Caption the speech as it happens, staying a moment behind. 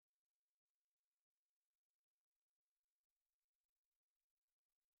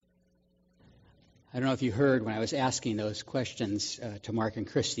I don't know if you heard when I was asking those questions to Mark and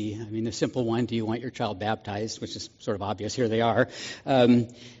Christy. I mean, the simple one, do you want your child baptized? Which is sort of obvious. Here they are.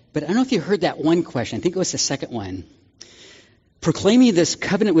 But I don't know if you heard that one question. I think it was the second one. Proclaiming this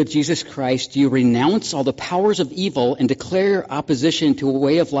covenant with Jesus Christ, do you renounce all the powers of evil and declare your opposition to a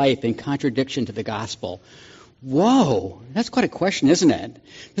way of life in contradiction to the gospel? Whoa, that's quite a question, isn't it?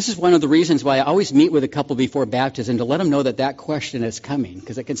 This is one of the reasons why I always meet with a couple before baptism, to let them know that that question is coming,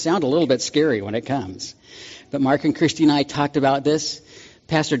 because it can sound a little bit scary when it comes. But Mark and Christy and I talked about this.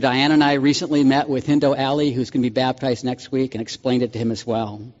 Pastor Diane and I recently met with Hindo Ali, who's going to be baptized next week, and explained it to him as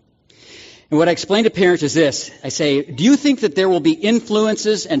well. And what I explain to parents is this. I say, do you think that there will be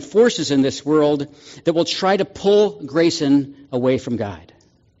influences and forces in this world that will try to pull Grayson away from God?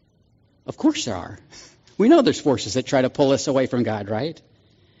 Of course there are. We know there's forces that try to pull us away from God, right?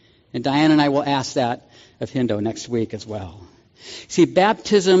 And Diane and I will ask that of Hindo next week as well. See,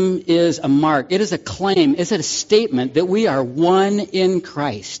 baptism is a mark. It is a claim. It's a statement that we are one in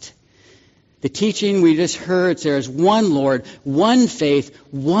Christ. The teaching we just heard says one Lord, one faith,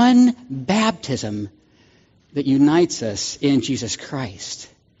 one baptism that unites us in Jesus Christ.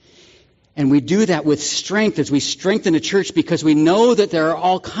 And we do that with strength as we strengthen the church, because we know that there are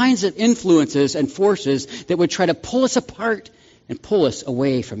all kinds of influences and forces that would try to pull us apart and pull us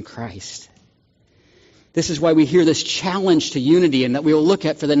away from Christ. This is why we hear this challenge to unity, and that we will look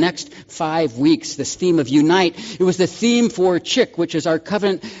at for the next 5 weeks, this theme of Unite. It was the theme for CHIC, which is our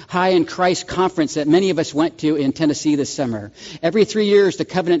Covenant High in Christ conference that many of us went to in Tennessee this summer. Every 3 years, the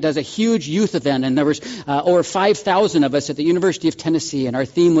Covenant does a huge youth event, and there was over 5,000 of us at the University of Tennessee, and our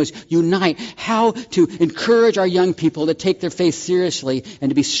theme was Unite, how to encourage our young people to take their faith seriously and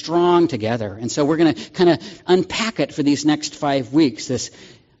to be strong together. And so we're going to kind of unpack it for these next 5 weeks, this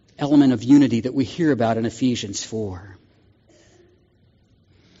element of unity that we hear about in Ephesians 4.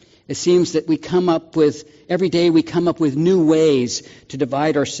 It seems that every day we come up with new ways to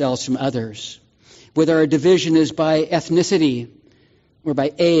divide ourselves from others. Whether our division is by ethnicity, or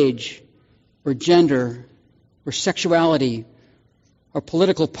by age, or gender, or sexuality, or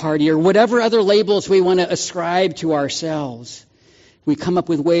political party, or whatever other labels we want to ascribe to ourselves. We come up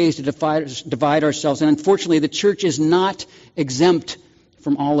with ways to divide ourselves. And unfortunately, the church is not exempt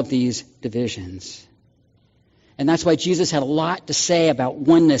from all of these divisions. And that's why Jesus had a lot to say about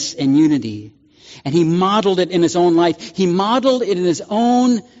oneness and unity. And he modeled it in his own life. He modeled it in his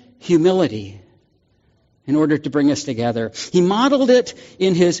own humility in order to bring us together. He modeled it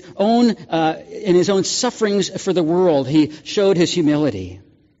in his own sufferings for the world. He showed his humility.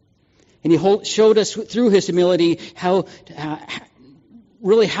 And he showed us through his humility how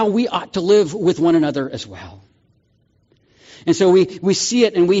we ought to live with one another as well. And so we see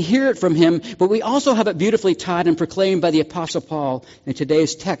it and we hear it from him, but we also have it beautifully taught and proclaimed by the Apostle Paul in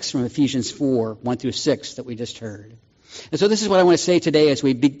today's text from Ephesians 4, 1 through 6 that we just heard. And so this is what I want to say today as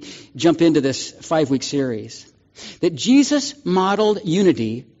we jump into this 5-week series. That Jesus modeled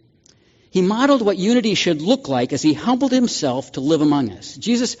unity. He modeled what unity should look like as he humbled himself to live among us.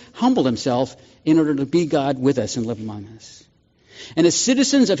 Jesus humbled himself in order to be God with us and live among us. And as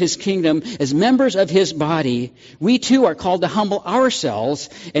citizens of his kingdom, as members of his body, we too are called to humble ourselves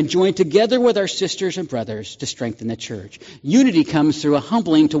and join together with our sisters and brothers to strengthen the church. Unity comes through a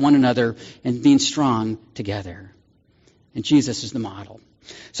humbling to one another and being strong together. And Jesus is the model.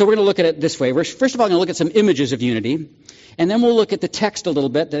 So we're going to look at it this way. First of all, I'm going to look at some images of unity. And then we'll look at the text a little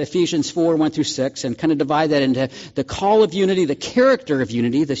bit, the Ephesians 4, 1 through 6, and kind of divide that into the call of unity, the character of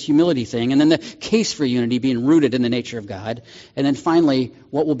unity, this humility thing, and then the case for unity being rooted in the nature of God. And then finally,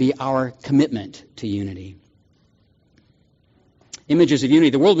 what will be our commitment to unity. Images of unity.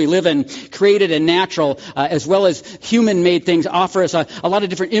 The world we live in, created and natural, as well as human-made things, offer us a lot of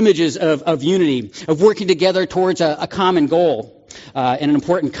different images of unity, of working together towards a common goal. And an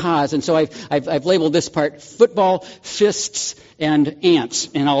important cause. And so I've labeled this part football, fists, and ants.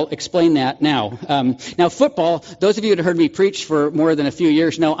 And I'll explain that now. Now, football, those of you that have heard me preach for more than a few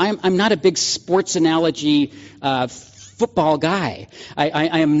years know I'm not a big sports analogy football guy.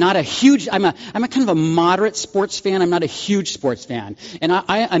 I am not a huge, I'm a kind of a moderate sports fan. I'm not a huge sports fan. And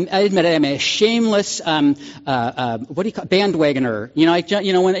I admit I'm a shameless, bandwagoner.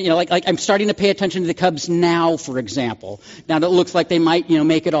 Like I'm starting to pay attention to the Cubs now, for example. Now that it looks like they might,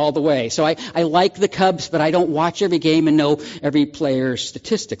 make it all the way. So I like the Cubs, but I don't watch every game and know every player's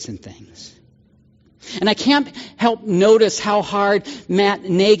statistics and things. And I can't help notice how hard Matt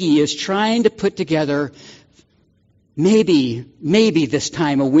Nagy is trying to put together maybe this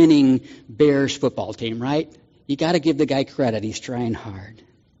time a winning Bears football team, right? You got to give the guy credit. He's trying hard.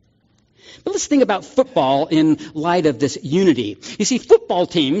 But let's think about football in light of this unity. You see, football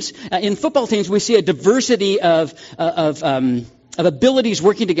teams, in football teams, we see a diversity of abilities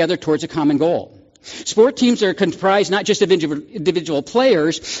working together towards a common goal. Sport teams are comprised not just of individual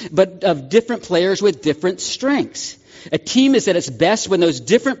players, but of different players with different strengths. A team is at its best when those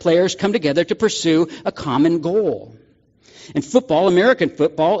different players come together to pursue a common goal. And football, American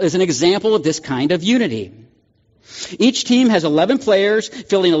football, is an example of this kind of unity. Each team has 11 players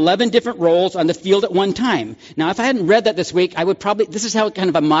filling 11 different roles on the field at one time. Now, if I hadn't read that this week, I would probably, this is how kind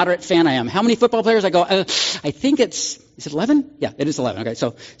of a moderate fan I am. How many football players? I go, I think is it 11? Yeah, it is 11. Okay,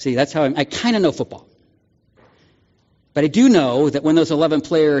 so see, that's how I kind of know football. But I do know that when those 11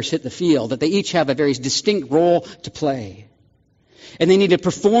 players hit the field, that they each have a very distinct role to play. And they need to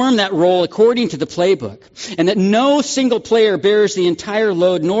perform that role according to the playbook. And that no single player bears the entire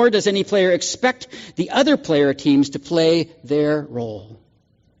load, nor does any player expect the other player teams to play their role.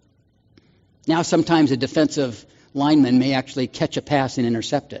 Now, sometimes a defensive lineman may actually catch a pass and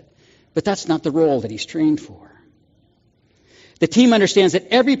intercept it. But that's not the role that he's trained for. The team understands that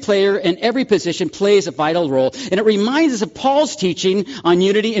every player in every position plays a vital role. And it reminds us of Paul's teaching on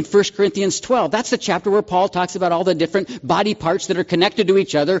unity in 1 Corinthians 12. That's the chapter where Paul talks about all the different body parts that are connected to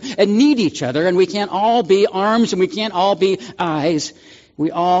each other and need each other. And we can't all be arms and we can't all be eyes.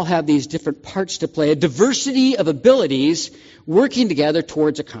 We all have these different parts to play, a diversity of abilities working together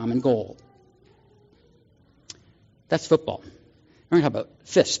towards a common goal. That's football. We're going to talk about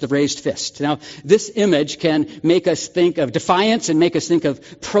fist, the raised fist. Now, this image can make us think of defiance and make us think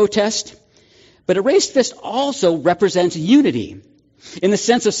of protest. But a raised fist also represents unity in the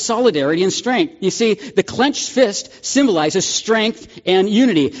sense of solidarity and strength. You see, the clenched fist symbolizes strength and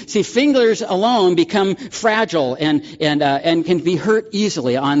unity. See, fingers alone become fragile and can be hurt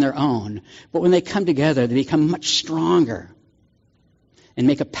easily on their own. But when they come together, they become much stronger and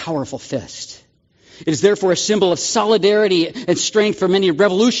make a powerful fist. It is therefore a symbol of solidarity and strength for many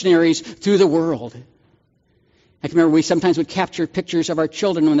revolutionaries through the world. I can remember we sometimes would capture pictures of our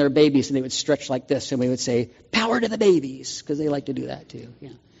children when they were babies, and they would stretch like this, and we would say, "Power to the babies," because they like to do that too. Yeah.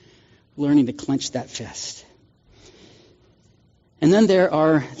 Learning to clench that fist. And then there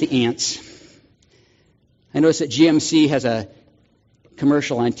are the ants. I notice that GMC has a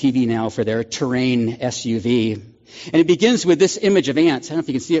commercial on TV now for their Terrain SUV. And it begins with this image of ants. I don't know if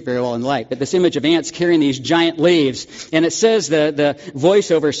you can see it very well in light, but this image of ants carrying these giant leaves. And it says, the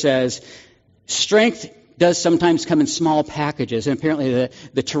voiceover says, strength does sometimes come in small packages. And apparently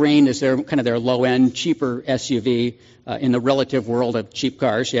the Terrain is their kind of their low-end, cheaper SUV in the relative world of cheap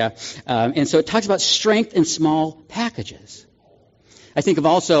cars. Yeah. And so it talks about strength in small packages. I think of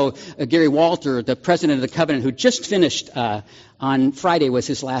also Gary Walter, the president of the Covenant, who just finished on Friday was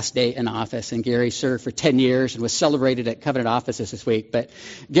his last day in office. And Gary served for 10 years and was celebrated at Covenant offices this week. But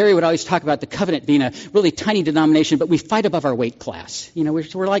Gary would always talk about the Covenant being a really tiny denomination, but we fight above our weight class. You know,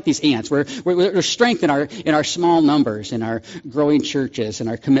 we're like these ants. We're strength in our small numbers, in our growing churches, and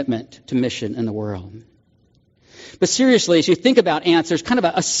our commitment to mission in the world. But seriously, as you think about ants, there's kind of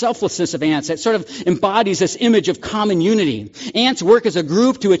a selflessness of ants that sort of embodies this image of common unity. Ants work as a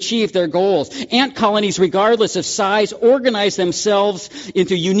group to achieve their goals. Ant colonies, regardless of size, organize themselves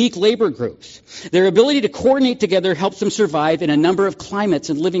into unique labor groups. Their ability to coordinate together helps them survive in a number of climates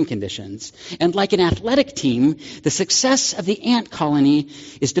and living conditions. And like an athletic team, the success of the ant colony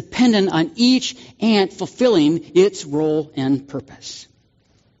is dependent on each ant fulfilling its role and purpose.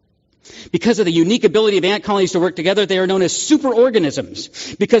 Because of the unique ability of ant colonies to work together, they are known as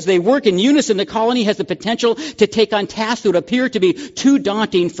superorganisms. Because they work in unison, the colony has the potential to take on tasks that would appear to be too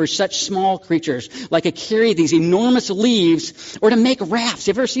daunting for such small creatures, like to carry these enormous leaves or to make rafts.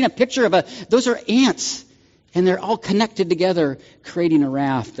 Have you ever seen a picture of those are ants, and they're all connected together, creating a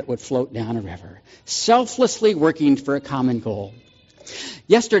raft that would float down a river, selflessly working for a common goal.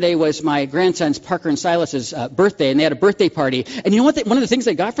 Yesterday was my grandsons Parker and Silas's birthday, and they had a birthday party. And you know what? One of the things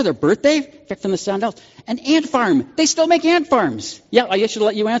they got for their birthday, in fact, from the sound else, an ant farm. They still make ant farms. Yeah, I should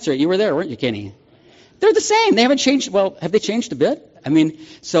let you answer it. You were there, weren't you, Kenny? They're the same. They haven't changed. Well, have they changed a bit? I mean,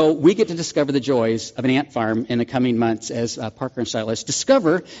 so we get to discover the joys of an ant farm in the coming months as Parker and Silas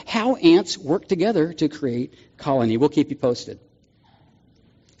discover how ants work together to create colony. We'll keep you posted.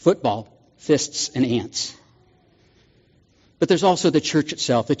 Football, fists, and ants. But there's also the church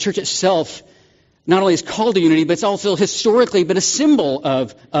itself. The church itself not only is called to unity, but it's also historically been a symbol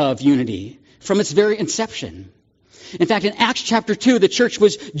of unity from its very inception. In fact, in Acts chapter 2, the church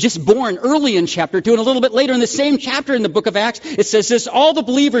was just born early in chapter 2, and a little bit later in the same chapter in the book of Acts, it says this, all the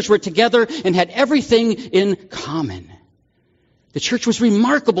believers were together and had everything in common. The church was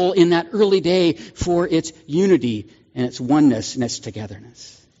remarkable in that early day for its unity and its oneness and its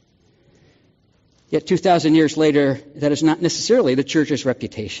togetherness. Yet 2,000 years later, that is not necessarily the church's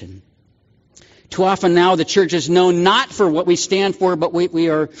reputation. Too often now, the church is known not for what we stand for, but what we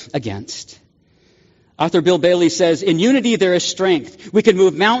are against. Author Bill Bailey says, in unity there is strength. We can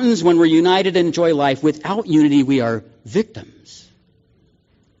move mountains when we're united and enjoy life. Without unity, we are victims.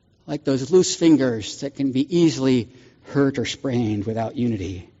 Like those loose fingers that can be easily hurt or sprained without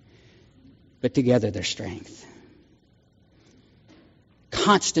unity. But together they're strength.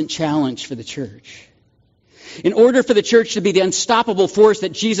 Constant challenge for the church. In order for the church to be the unstoppable force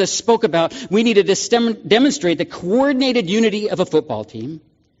that Jesus spoke about, we need to demonstrate the coordinated unity of a football team,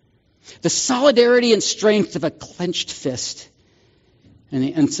 the solidarity and strength of a clenched fist, and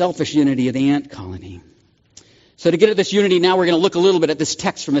the unselfish unity of the ant colony. So to get at this unity, now we're going to look a little bit at this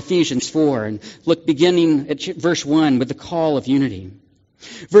text from Ephesians 4 and look beginning at verse 1 with the call of unity.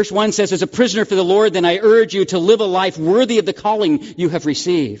 Verse 1 says, as a prisoner for the Lord, then I urge you to live a life worthy of the calling you have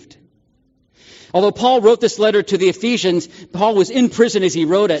received. Although Paul wrote this letter to the Ephesians, Paul was in prison as he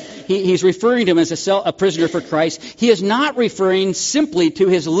wrote it. He's referring to him as a prisoner for Christ. He is not referring simply to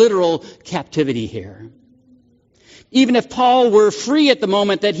his literal captivity here. Even if Paul were free at the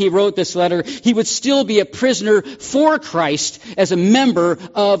moment that he wrote this letter, he would still be a prisoner for Christ as a member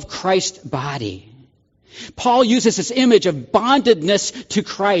of Christ's body. Paul uses this image of bondedness to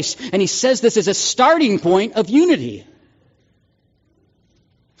Christ, and he says this is a starting point of unity.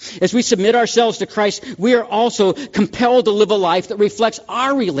 As we submit ourselves to Christ, we are also compelled to live a life that reflects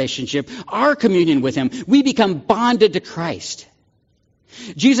our relationship, our communion with Him. We become bonded to Christ.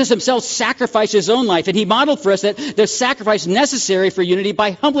 Jesus Himself sacrificed His own life, and He modeled for us that the sacrifice necessary for unity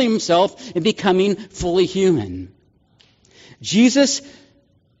by humbling Himself and becoming fully human. Jesus,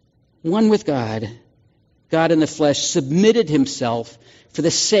 one with God, God in the flesh, submitted Himself for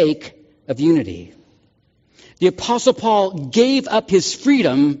the sake of unity. The Apostle Paul gave up his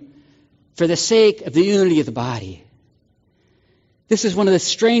freedom for the sake of the unity of the body. This is one of the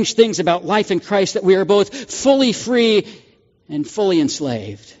strange things about life in Christ, that we are both fully free and fully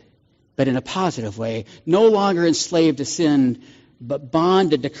enslaved, but in a positive way. No longer enslaved to sin, but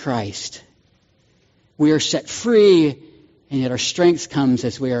bonded to Christ. We are set free, and yet our strength comes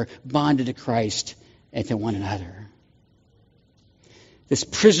as we are bonded to Christ and to one another. This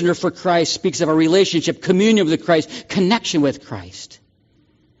prisoner for Christ speaks of a relationship, communion with Christ, connection with Christ.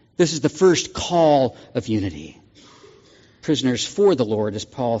 This is the first call of unity. Prisoners for the Lord, as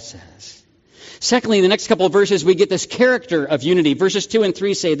Paul says. Secondly, in the next couple of verses, we get this character of unity. Verses 2 and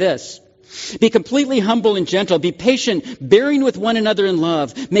 3 say this: be completely humble and gentle. Be patient, bearing with one another in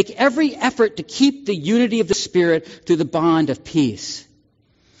love. Make every effort to keep the unity of the Spirit through the bond of peace.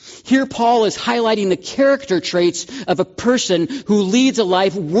 Here Paul is highlighting the character traits of a person who leads a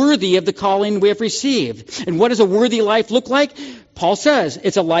life worthy of the calling we have received. And what does a worthy life look like? Paul says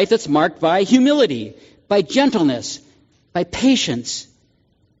it's a life that's marked by humility, by gentleness, by patience.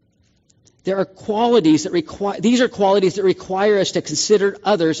 These are qualities that require us to consider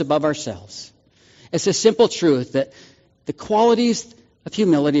others above ourselves. It's a simple truth that the qualities of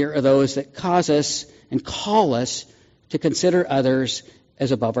humility are those that cause us and call us to consider others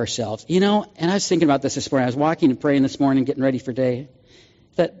as above ourselves. You know, and I was thinking about this morning. I was walking and praying this morning, getting ready for day,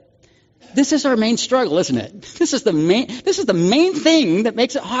 that this is our main struggle, isn't it? This is the main thing that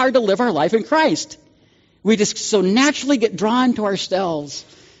makes it hard to live our life in Christ. We just so naturally get drawn to ourselves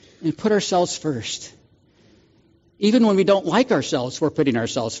and put ourselves first. Even when we don't like ourselves, we're putting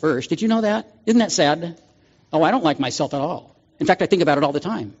ourselves first. Did you know that? Isn't that sad? Oh, I don't like myself at all. In fact, I think about it all the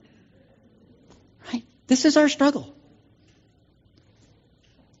time. Right? This is our struggle.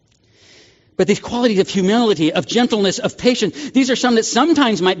 But these qualities of humility, of gentleness, of patience, these are some that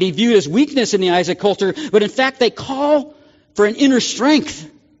sometimes might be viewed as weakness in the eyes of culture, but in fact they call for an inner strength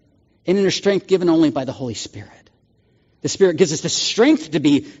given only by the Holy Spirit. The Spirit gives us the strength to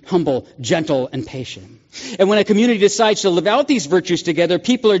be humble, gentle, and patient. And when a community decides to live out these virtues together,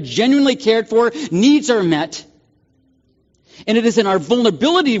 people are genuinely cared for, needs are met. And it is in our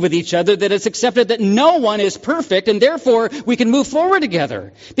vulnerability with each other that it's accepted that no one is perfect, and therefore we can move forward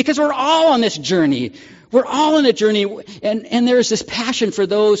together. Because we're all on this journey. We're all on a journey, and there is this passion for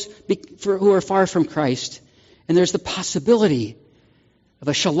those who are far from Christ. And there's the possibility of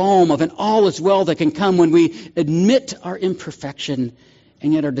a shalom, of an all is well that can come when we admit our imperfection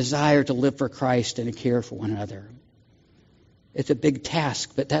and yet our desire to live for Christ and to care for one another. It's a big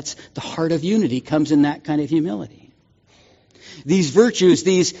task, but that's the heart of unity, comes in that kind of humility. These virtues,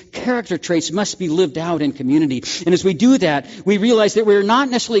 these character traits must be lived out in community. And as we do that, we realize that we're not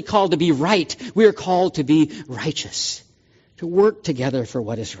necessarily called to be right. We are called to be righteous, to work together for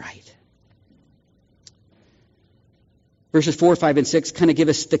what is right. Verses 4, 5, and 6 kind of give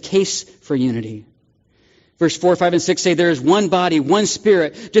us the case for unity. Verse 4, 5, and 6 say there is one body, one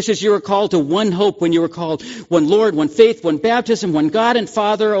Spirit, just as you were called to one hope when you were called, one Lord, one faith, one baptism, one God and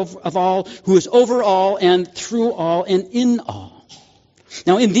Father of all, who is over all and through all and in all.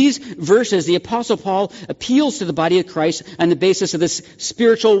 Now, in these verses, the Apostle Paul appeals to the body of Christ on the basis of this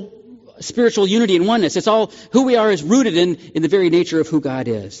spiritual unity and oneness. It's all who we are is rooted in the very nature of who God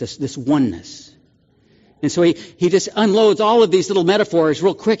is, this oneness. And so he just unloads all of these little metaphors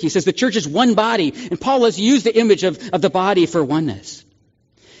real quick. He says the church is one body. And Paul has used the image of the body for oneness.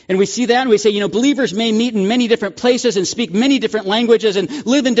 And we see that and we say, believers may meet in many different places and speak many different languages and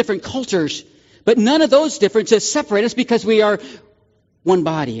live in different cultures. But none of those differences separate us because we are one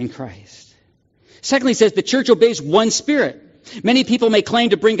body in Christ. Secondly, he says the church obeys one Spirit. Many people may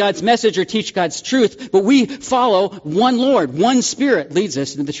claim to bring God's message or teach God's truth, but we follow one Lord. One Spirit leads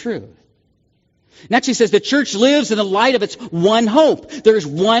us into the truth. Next, he says the church lives in the light of its one hope. There's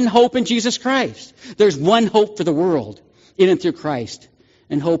one hope in Jesus Christ. There's one hope for the world in and through Christ.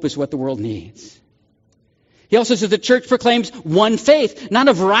 And hope is what the world needs. He also says the church proclaims one faith, not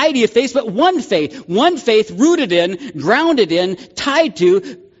a variety of faiths, but one faith. One faith rooted in, grounded in, tied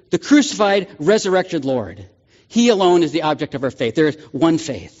to the crucified, resurrected Lord. He alone is the object of our faith. There is one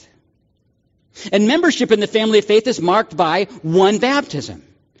faith. And membership in the family of faith is marked by one baptism.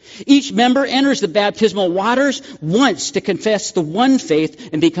 Each member enters the baptismal waters once to confess the one faith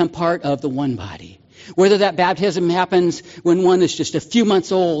and become part of the one body. Whether that baptism happens when one is just a few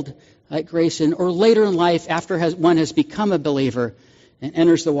months old, like Grayson, or later in life after one has become a believer and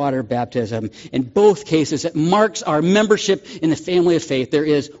enters the water of baptism. In both cases, it marks our membership in the family of faith. There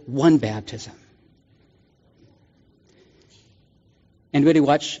is one baptism. Anybody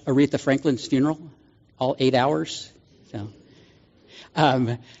watch Aretha Franklin's funeral? All 8 hours?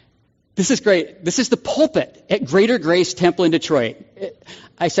 This is great. This is the pulpit at Greater Grace Temple in Detroit.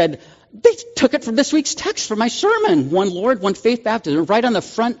 I said, they took it from this week's text for my sermon. One Lord, one faith, baptism, right on the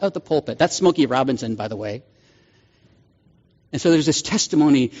front of the pulpit. That's Smokey Robinson, by the way. And so there's this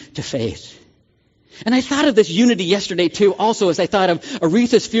testimony to faith. And I thought of this unity yesterday, too, also as I thought of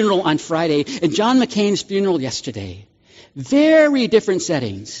Aretha's funeral on Friday and John McCain's funeral yesterday. Very different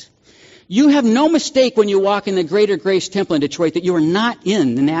settings. You have no mistake when you walk in the Greater Grace Temple in Detroit that you are not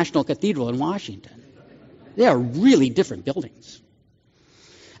in the National Cathedral in Washington. They are really different buildings.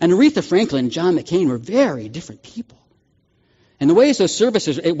 And Aretha Franklin and John McCain were very different people. And the ways those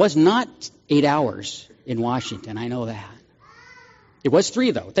services, it was not 8 hours in Washington, I know that. It was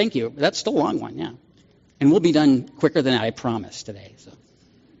 3, though. Thank you. That's still a long one, yeah. And we'll be done quicker than I promised today, so.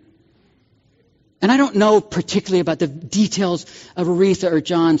 And I don't know particularly about the details of Aretha or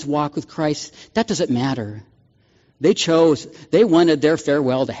John's walk with Christ. That doesn't matter. They wanted their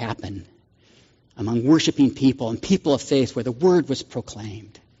farewell to happen among worshiping people and people of faith where the word was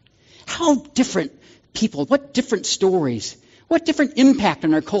proclaimed. How different people, what different stories, what different impact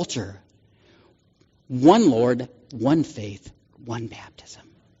on our culture. One Lord, one faith, one baptism.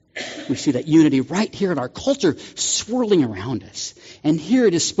 We see that unity right here in our culture swirling around us. And here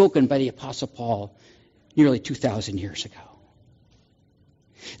it is spoken by the Apostle Paul nearly 2,000 years ago.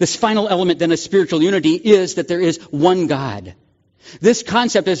 This final element then of spiritual unity is that there is one God. This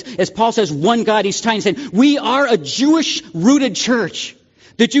concept is, as Paul says, one God, he's trying to say, we are a Jewish-rooted church.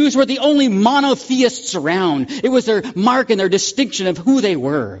 The Jews were the only monotheists around. It was their mark and their distinction of who they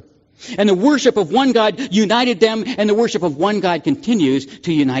were. And the worship of one God united them, and the worship of one God continues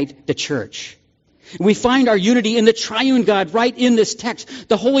to unite the church. We find our unity in the triune God right in this text.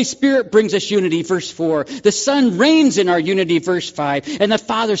 The Holy Spirit brings us unity, verse 4. The Son reigns in our unity, verse 5. And the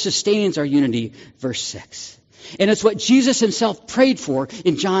Father sustains our unity, verse 6. And it's what Jesus himself prayed for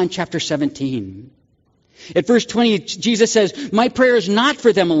in John chapter 17. At verse 20, Jesus says, my prayer is not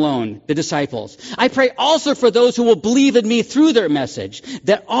for them alone, the disciples. I pray also for those who will believe in me through their message,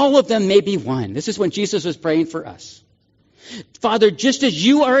 that all of them may be one. This is when Jesus was praying for us. Father, just as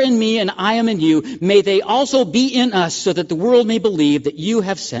you are in me and I am in you, may they also be in us so that the world may believe that you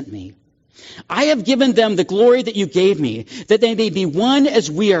have sent me. I have given them the glory that you gave me, that they may be one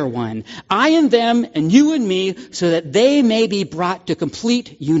as we are one. I and them and you and me, so that they may be brought to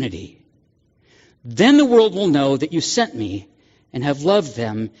complete unity. Then the world will know that you sent me and have loved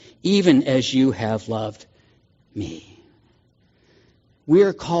them even as you have loved me. We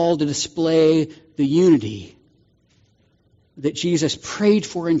are called to display the unity that Jesus prayed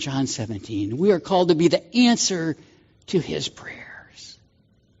for in John 17. We are called to be the answer to his prayers.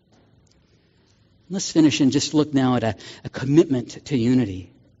 Let's finish and just look now at a commitment to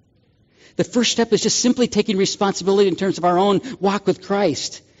unity. The first step is just simply taking responsibility in terms of our own walk with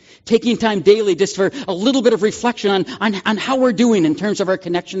Christ. Taking time daily just for a little bit of reflection on how we're doing in terms of our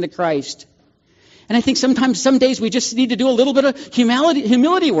connection to Christ. And I think sometimes, some days we just need to do a little bit of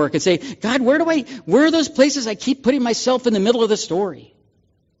humility work and say, God, where are those places I keep putting myself in the middle of the story?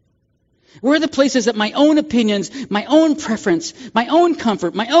 Where are the places that my own opinions, my own preference, my own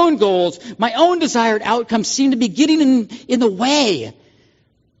comfort, my own goals, my own desired outcomes seem to be getting in the way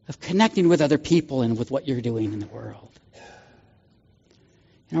of connecting with other people and with what you're doing in the world?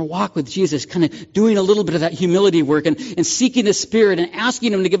 In our walk with Jesus, kind of doing a little bit of that humility work and seeking the Spirit and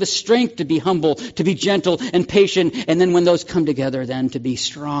asking Him to give us strength to be humble, to be gentle and patient, and then when those come together, then to be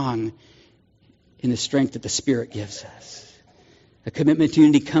strong in the strength that the Spirit gives us. A commitment to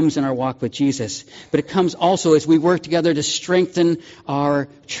unity comes in our walk with Jesus, but it comes also as we work together to strengthen our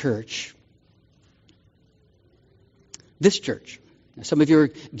church. This church. Now, some of you are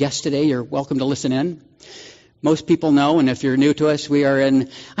guests today. You're welcome to listen in. Most people know, and if you're new to us, I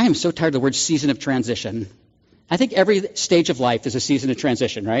am so tired of the word season of transition. I think every stage of life is a season of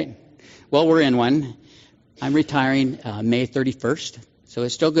transition, right? Well, we're in one. I'm retiring May 31st. So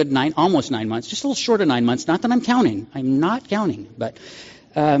it's still good, almost 9 months, just a little short of 9 months. Not that I'm counting. I'm not counting. But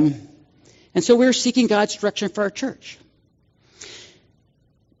and so we're seeking God's direction for our church.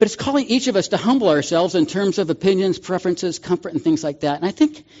 But it's calling each of us to humble ourselves in terms of opinions, preferences, comfort, and things like that. And I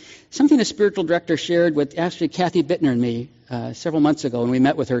think something the spiritual director shared with actually Kathy Bittner and me several months ago when we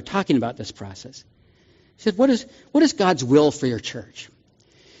met with her talking about this process. She said, what is God's will for your church?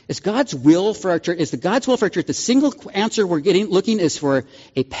 Is God's will for our church, is the God's will for our church, the single answer we're looking is for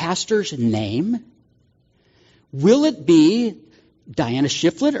a pastor's name? Will it be Diana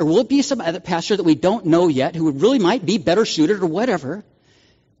Shiflett, or will it be some other pastor that we don't know yet who really might be better suited or whatever?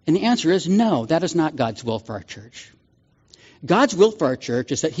 And the answer is no, that is not God's will for our church. God's will for our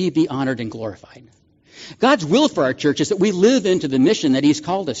church is that He be honored and glorified. God's will for our church is that we live into the mission that He's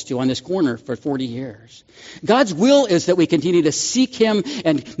called us to on this corner for 40 years. God's will is that we continue to seek Him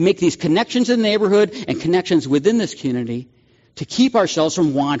and make these connections in the neighborhood and connections within this community to keep ourselves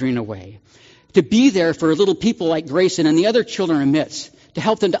from wandering away. To be there for little people like Grayson and the other children in our midst, to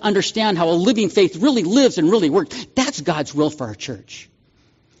help them to understand how a living faith really lives and really works. That's God's will for our church.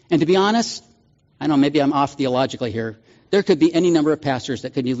 And to be honest, I know maybe I'm off theologically here, there could be any number of pastors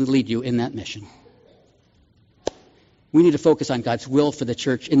that could lead you in that mission. We need to focus on God's will for the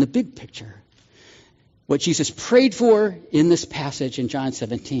church in the big picture. What Jesus prayed for in this passage in John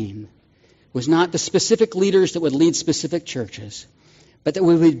 17 was not the specific leaders that would lead specific churches, but that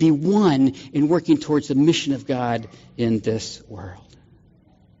we would be one in working towards the mission of God in this world.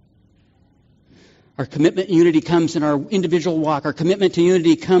 Our commitment to unity comes in our individual walk. Our commitment to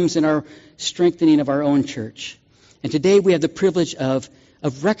unity comes in our strengthening of our own church. And today we have the privilege of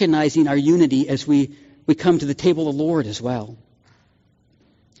recognizing our unity as we come to the table of the Lord as well.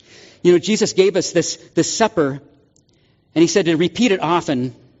 You know, Jesus gave us this supper, and He said to repeat it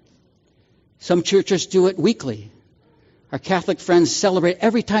often. Some churches do it weekly. Our Catholic friends celebrate,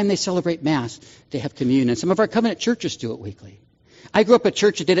 every time they celebrate Mass, they have communion. Some of our covenant churches do it weekly. I grew up at a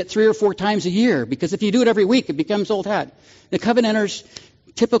church that did it 3 or 4 times a year, because if you do it every week, it becomes old hat. The Covenanters,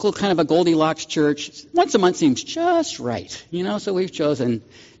 typical kind of a Goldilocks church, once a month seems just right, so we've chosen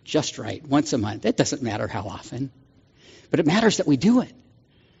just right, once a month. It doesn't matter how often, but it matters that we do it.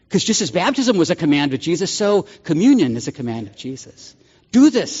 Because just as baptism was a command of Jesus, so communion is a command of Jesus. Do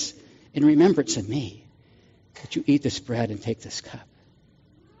this in remembrance of me, that you eat this bread and take this cup.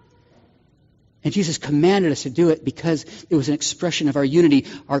 And Jesus commanded us to do it because it was an expression of our unity,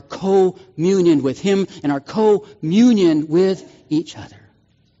 our co-communion with Him and our co-communion with each other.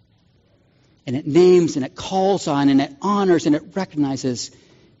 And it names and it calls on and it honors and it recognizes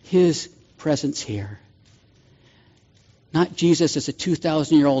His presence here. Not Jesus as a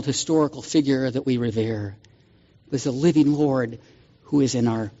 2,000-year-old historical figure that we revere, but as a living Lord who is in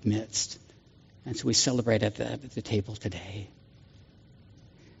our midst. And so we celebrate at the table today.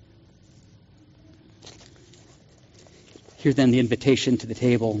 Hear then the invitation to the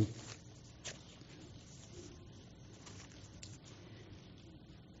table.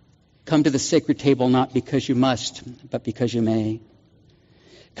 Come to the sacred table not because you must, but because you may.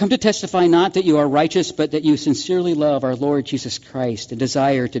 Come to testify not that you are righteous, but that you sincerely love our Lord Jesus Christ and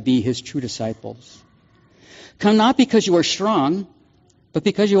desire to be His true disciples. Come not because you are strong, but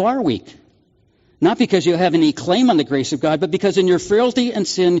because you are weak. Not because you have any claim on the grace of God, but because in your frailty and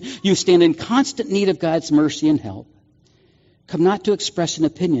sin you stand in constant need of God's mercy and help. Come not to express an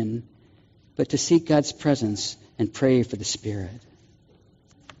opinion, but to seek God's presence and pray for the Spirit.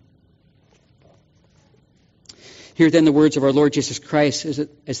 Hear then the words of our Lord Jesus Christ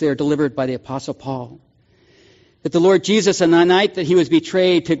as they are delivered by the Apostle Paul. That the Lord Jesus, on the night that He was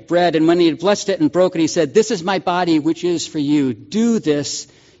betrayed, took bread, and when He had blessed it and broke it, He said, "This is my body, which is for you. Do this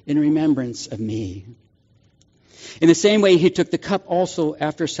in remembrance of me. In the same way, he took the cup also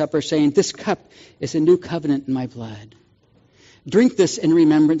after supper, saying, this cup is a new covenant in my blood. Drink this in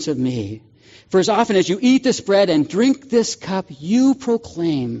remembrance of me. For as often as you eat this bread and drink this cup, you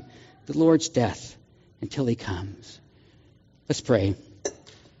proclaim the Lord's death until he comes. Let's pray.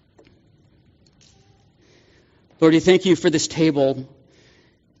 Lord, we thank you for this table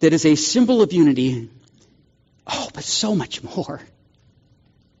that is a symbol of unity. Oh, but so much more.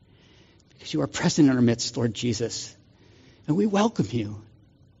 Because you are present in our midst, Lord Jesus. And we welcome you.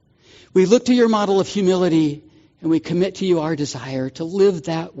 We look to your model of humility and we commit to you our desire to live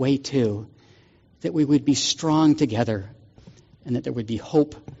that way too. That we would be strong together and that there would be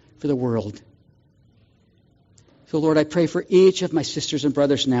hope for the world. So, Lord, I pray for each of my sisters and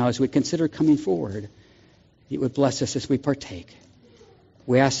brothers now as we consider coming forward. You would bless us as we partake.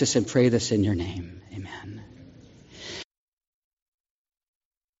 We ask this and pray this in your name. Amen.